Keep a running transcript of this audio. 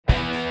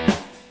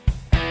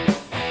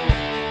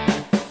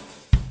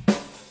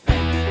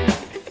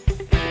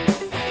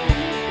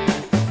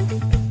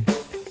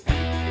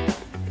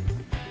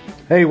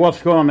Hey,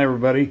 what's going on,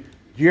 everybody?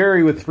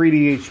 Jerry with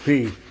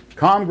 3DHP.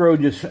 Comgrow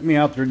just sent me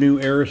out their new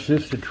air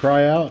assist to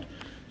try out.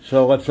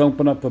 So let's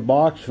open up the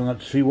box and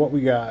let's see what we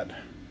got.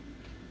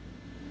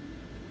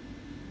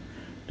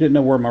 Didn't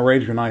know where my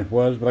razor knife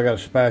was, but I got a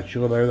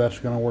spatula there. That's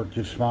going to work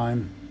just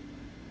fine.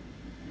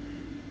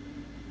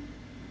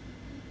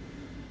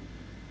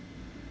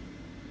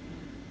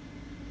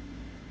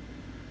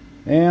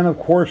 And of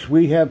course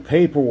we have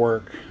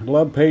paperwork. I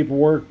love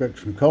paperwork. Got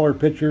some color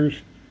pictures.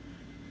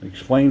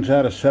 Explains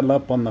how to set it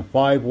up on the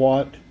 5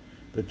 watt,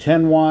 the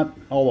 10 watt,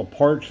 all the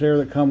parts there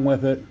that come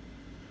with it.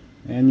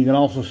 And you can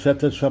also set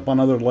this up on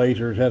other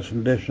lasers. It has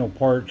some additional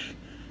parts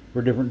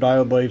for different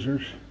diode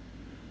lasers.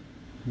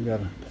 We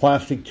got a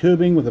plastic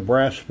tubing with a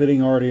brass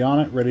fitting already on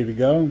it, ready to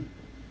go.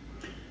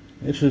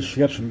 This has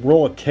got some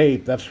roll of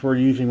tape. That's for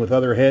using with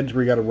other heads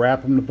where you got to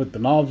wrap them to put the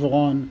nozzle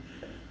on.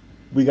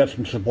 We got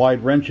some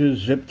supplied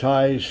wrenches, zip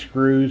ties,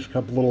 screws, a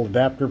couple little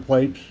adapter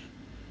plates.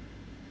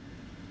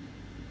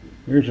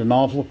 Here's a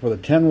nozzle for the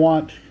 10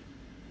 watt.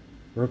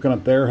 We're hooking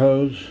up the air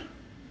hose.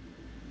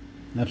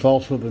 That's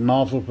also the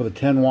nozzle for the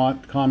 10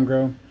 watt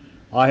Comgrow.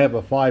 I have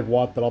a 5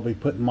 watt that I'll be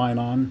putting mine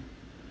on.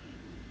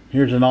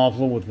 Here's a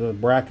nozzle with the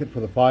bracket for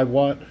the 5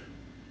 watt.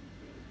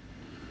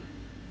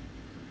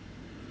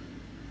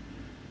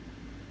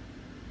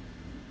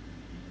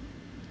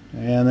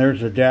 And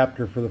there's an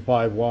adapter for the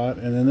 5 watt.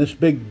 And then this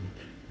big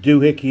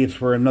doohickey is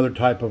for another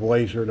type of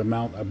laser to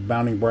mount a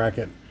mounting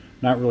bracket.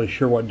 Not really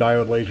sure what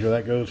diode laser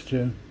that goes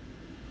to.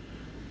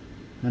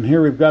 And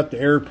here we've got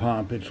the air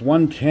pump. It's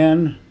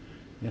 110.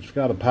 It's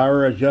got a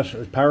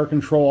power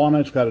control on it.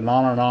 It's got an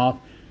on and off,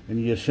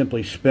 and you just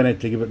simply spin it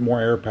to give it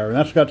more air power. And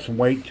that's got some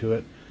weight to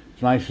it.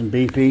 It's nice and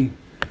beefy.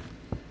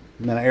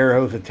 And then an air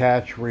hose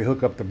attached where you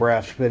hook up the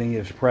brass fitting.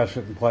 You just press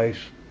it in place.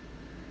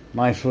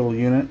 Nice little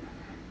unit.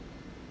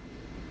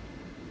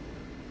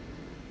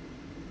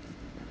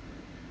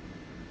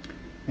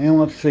 And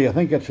let's see, I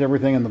think that's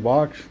everything in the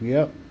box.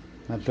 Yep,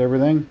 that's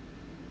everything.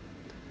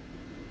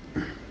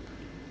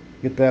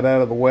 Get that out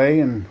of the way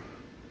and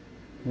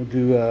we'll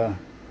do,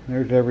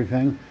 there's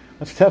everything.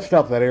 Let's test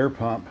out that air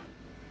pump.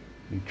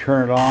 You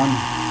turn it on.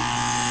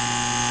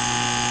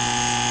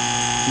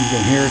 You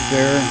can hear it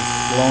there,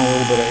 blowing a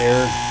little bit of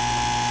air.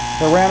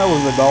 So I ran over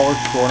to the dollar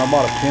store and I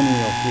bought a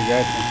pinwheel so you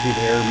guys can see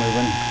the air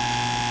moving.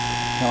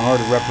 Kind of hard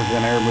to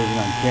represent air moving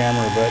on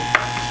camera, but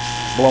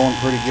blowing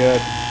pretty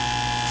good.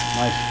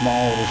 Nice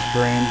small little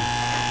stream.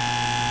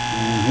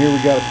 And here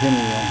we got a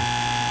pinwheel.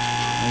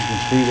 You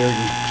can see there,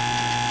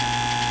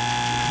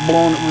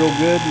 blowing it real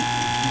good.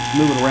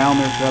 Move it around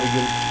there, try to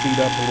get it speed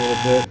up a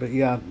little bit. But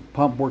yeah,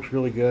 pump works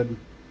really good.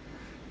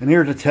 And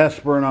here's a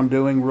test burn I'm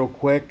doing real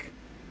quick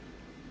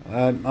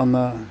on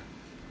the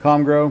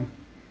Comgrow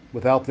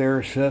without the air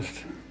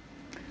assist.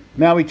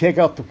 Now we take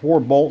out the 4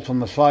 bolts on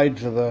the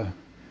sides of the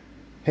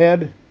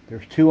head.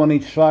 There's 2 on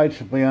each side.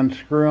 Simply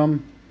unscrew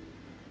them.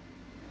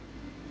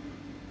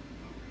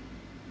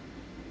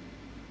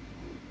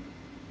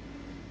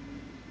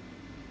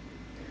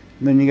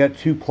 And then you got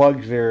 2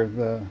 plugs there.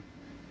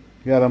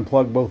 You got to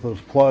unplug both those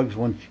plugs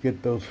once you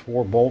get those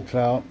 4 bolts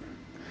out.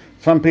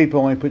 Some people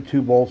only put 2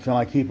 bolts in.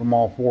 I keep them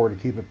all 4 to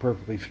keep it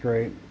perfectly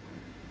straight.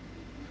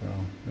 So,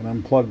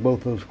 and unplug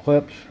both those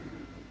clips.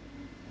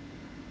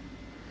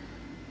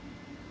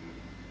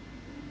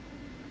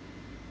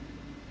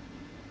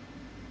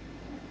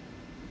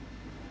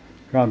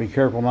 Trying to be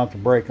careful not to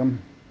break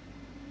them.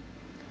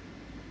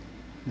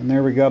 And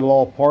there we got it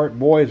all apart.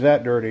 Boy, is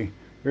that dirty.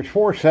 There's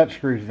 4 set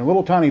screws and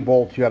little tiny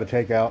bolts you got to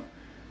take out.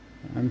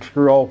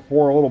 Unscrew all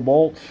 4 little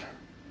bolts.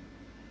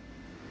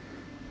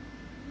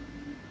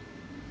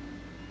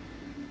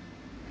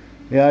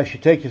 Yeah, I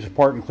should take this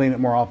apart and clean it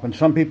more often.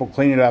 Some people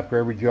clean it after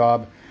every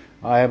job.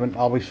 I haven't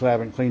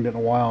cleaned it in a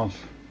while. It's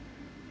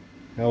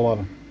got a lot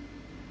of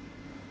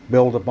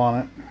buildup on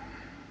it.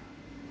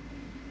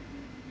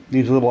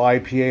 These little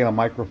IPA and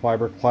a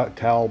microfiber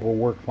towel will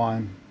work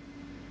fine.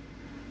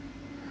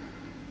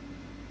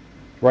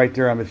 Right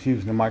there, I'm just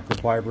using the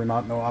microfiber,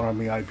 I don't have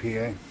the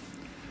IPA.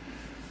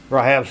 Or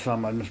I have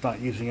some, I'm just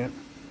not using it.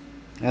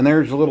 And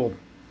there's a little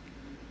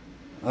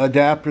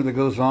adapter that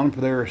goes on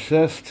for the air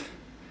assist.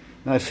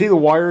 Now I see the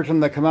wires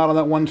that come out on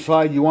that one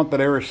side. You want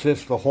that air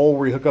assist, the hole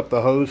where you hook up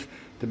the hose,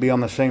 to be on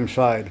the same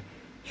side.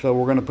 So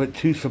we're going to put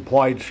 2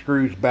 supplied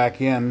screws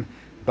back in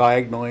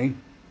diagonally.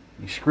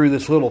 You screw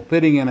this little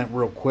fitting in it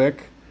real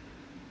quick.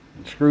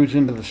 It screws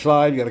into the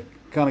side. You got to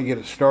kind of get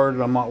it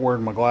started. I'm not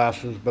wearing my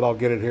glasses, but I'll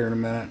get it here in a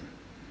minute.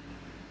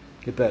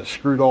 Get that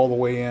screwed all the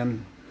way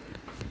in.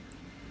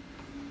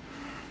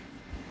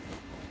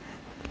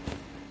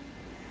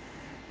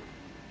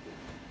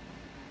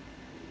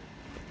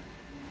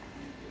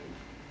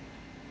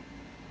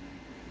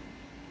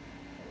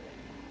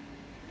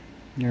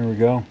 There we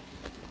go.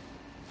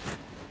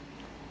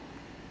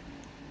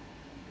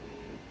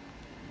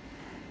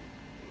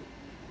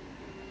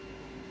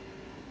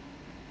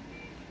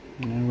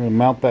 And I'm going to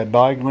mount that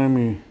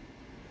diagonally.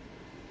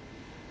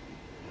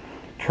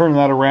 Turn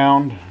that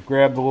around,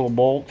 grab the little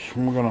bolts,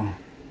 and we're going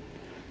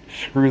to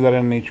screw that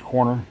in each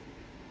corner.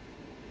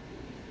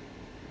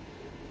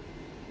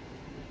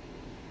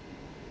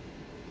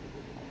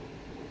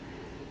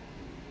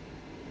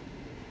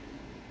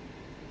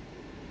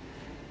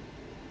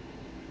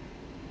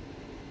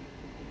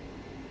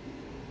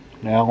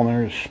 Now, and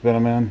there, just spin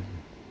them in.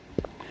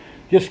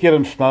 Just get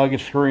them snug.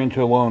 It's screwing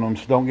into aluminum,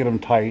 so don't get them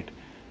tight.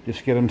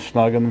 Just get them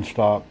snug and then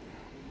stop.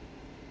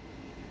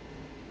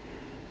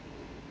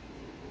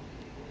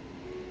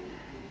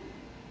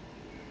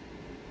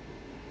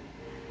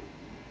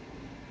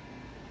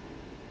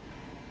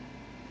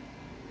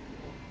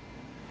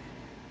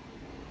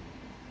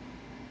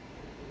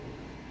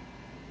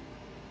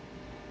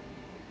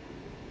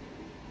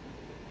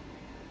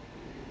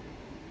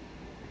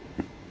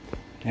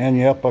 And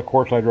yep, of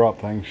course I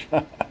dropped things.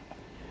 At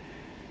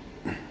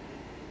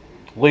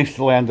least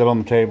it landed on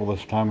the table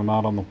this time and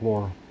not on the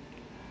floor.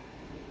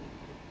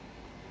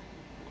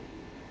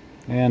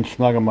 And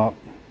snug them up.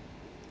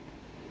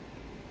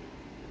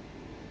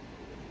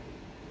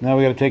 Now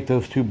we got to take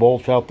those two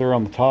bolts out there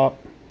on the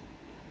top.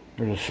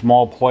 There's a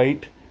small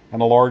plate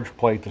and a large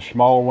plate. The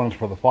smaller one is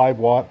for the 5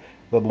 watt.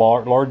 The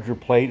larger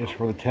plate is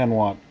for the 10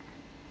 watt.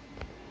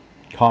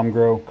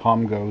 Comgrow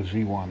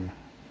Z1.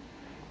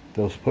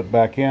 Those put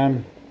back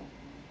in.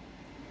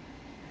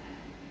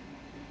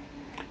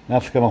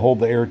 That's going to hold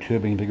the air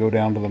tubing to go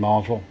down to the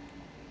nozzle.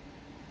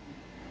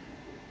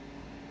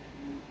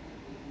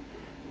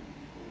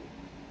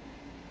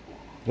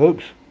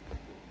 Oops.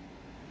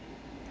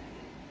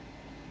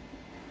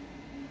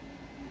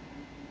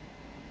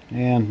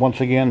 And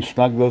once again,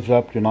 snug those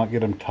up. Do not get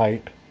them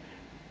tight.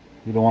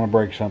 You don't want to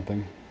break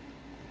something.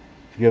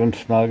 Get them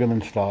snug and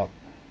then stop.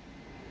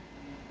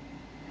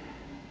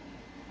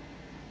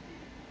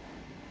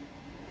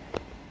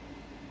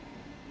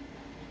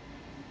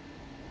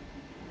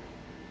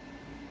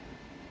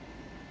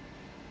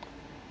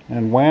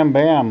 And wham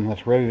bam,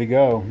 that's ready to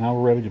go. Now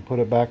we're ready to put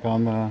it back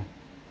on the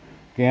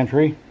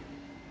gantry.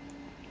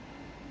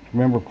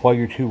 Remember, plug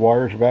your 2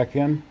 wires back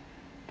in.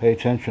 Pay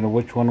attention to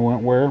which one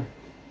went where.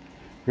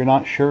 If you're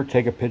not sure,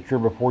 take a picture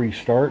before you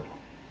start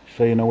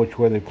so you know which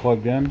way they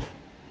plugged in.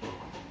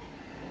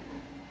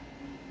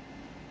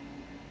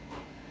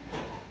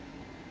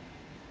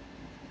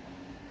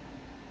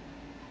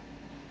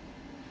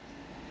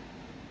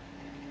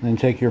 Then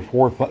take your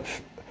four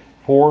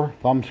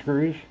thumb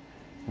screws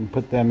and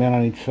put them in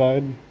on each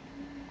side.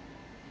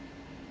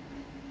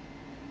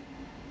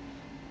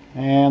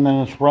 And then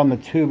let's run the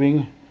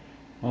tubing,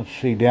 let's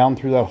see, down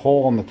through that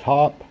hole on the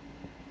top.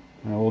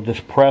 And we'll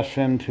just press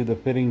into the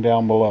fitting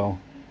down below.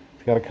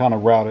 It's got to kind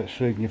of route it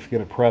so you can just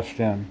get it pressed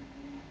in.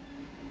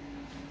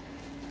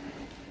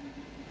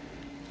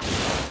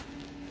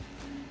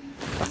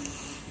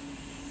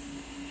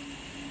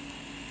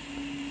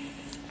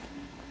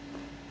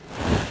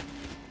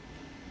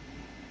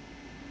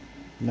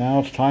 Now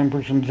it's time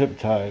for some zip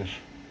ties.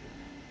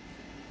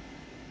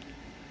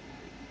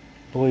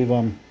 I believe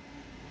I'm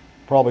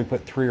probably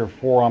put 3 or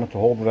 4 on it to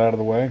hold it out of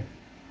the way.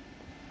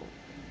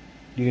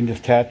 You can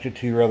just attach it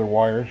to your other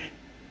wires.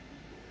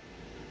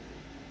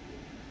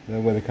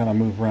 That way they kind of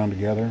move around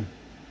together.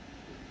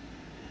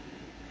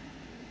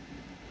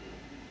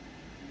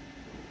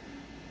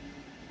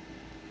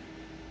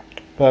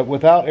 But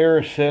without air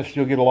assist,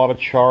 you'll get a lot of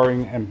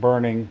charring and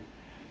burning.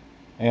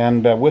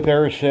 And with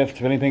air assist,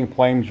 if anything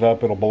flames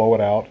up, it'll blow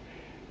it out.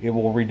 It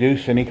will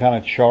reduce any kind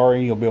of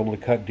charring. You'll be able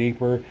to cut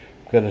deeper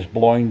because it's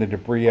blowing the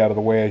debris out of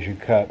the way as you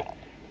cut.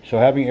 So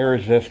having air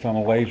assist on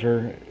a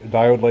laser,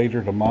 diode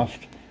laser, is a must,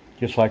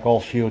 just like all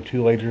CO2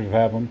 lasers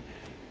have them.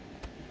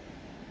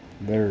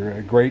 They're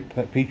a great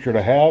feature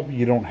to have.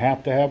 You don't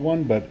have to have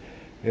one, but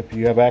if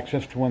you have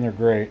access to one, they're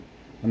great.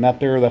 And that's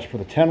for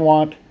the 10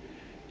 watt.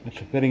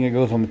 It's a fitting that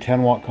goes on the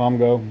 10 watt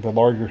Comgrow, the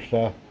larger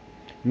stuff.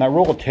 And that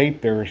roll of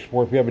tape there is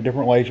for if you have a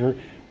different laser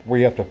where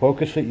you have to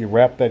focus it, you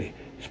wrap that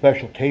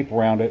special tape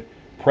around it,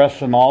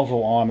 press the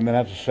nozzle on, and then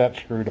has a set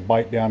screw to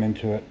bite down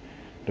into it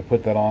to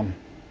put that on.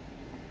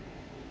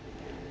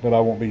 But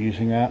I won't be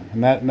using that.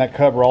 And that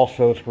cover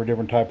also is for a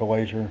different type of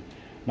laser.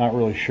 Not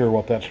really sure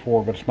what that's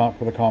for, but it's not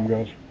for the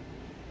Comgrows.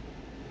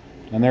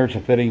 And there's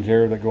the fittings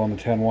there that go on the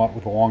 10 watt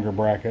with a longer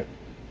bracket.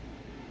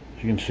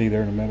 As you can see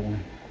there in the middle.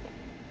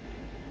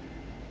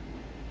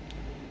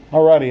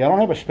 Alrighty, I don't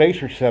have a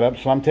spacer set up,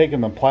 so I'm taking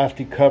the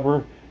plastic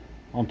cover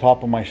on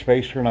top of my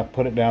spacer and I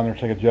put it down there so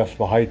I can adjust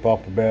the height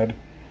off the bed.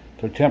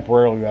 So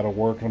temporarily that'll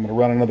work. And I'm going to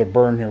run another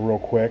burn here real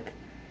quick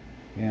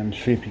and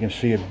see if you can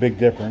see a big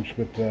difference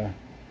with the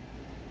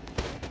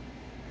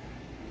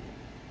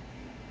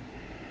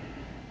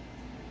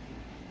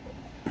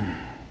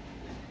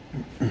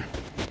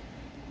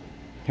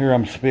here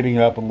I'm speeding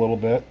up a little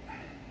bit.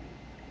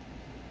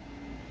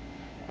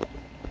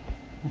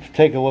 Let's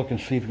take a look and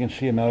see if you can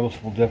see a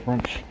noticeable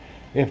difference.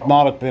 If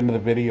not, at the end of the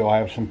video, I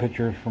have some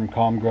pictures from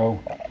Comgrow,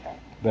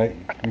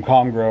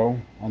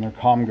 on their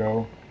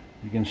Comgrow.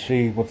 You can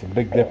see what the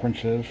big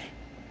difference is.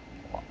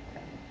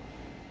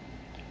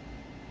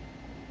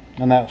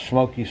 And that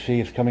smoke you see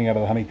is coming out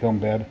of the honeycomb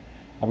bed.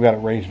 I've got it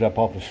raised up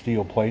off the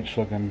steel plate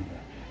so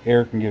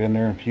air can get in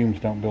there and fumes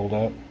don't build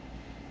up.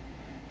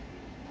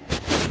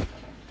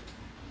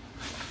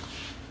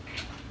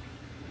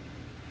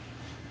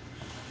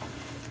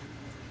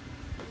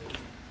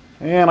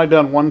 And I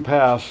done one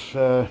pass.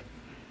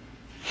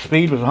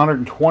 Speed was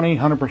 120,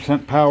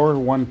 100% power,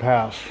 one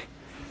pass.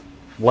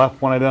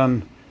 Left one I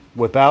done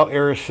without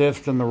air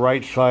assist, and the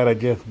right side I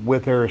did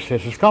with air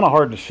assist. It's kind of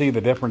hard to see the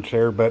difference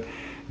there, but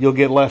you'll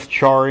get less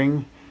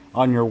charring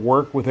on your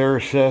work with air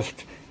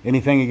assist.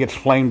 Anything that gets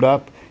flamed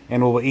up,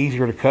 and it will be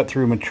easier to cut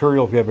through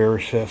material if you have air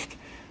assist,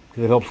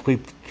 because it helps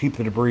keep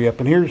the debris up.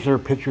 And here's their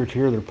pictures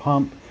here, their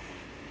pump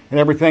and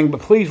everything. But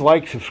please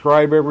like,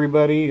 subscribe,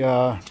 everybody.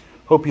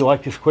 Hope you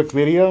like this quick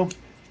video.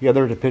 Yeah,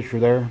 there's a picture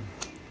there.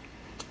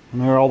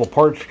 And there are all the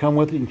parts that come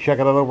with it. You can check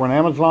it out over on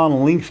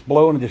Amazon. Links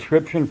below in the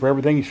description for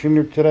everything you've seen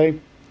here today.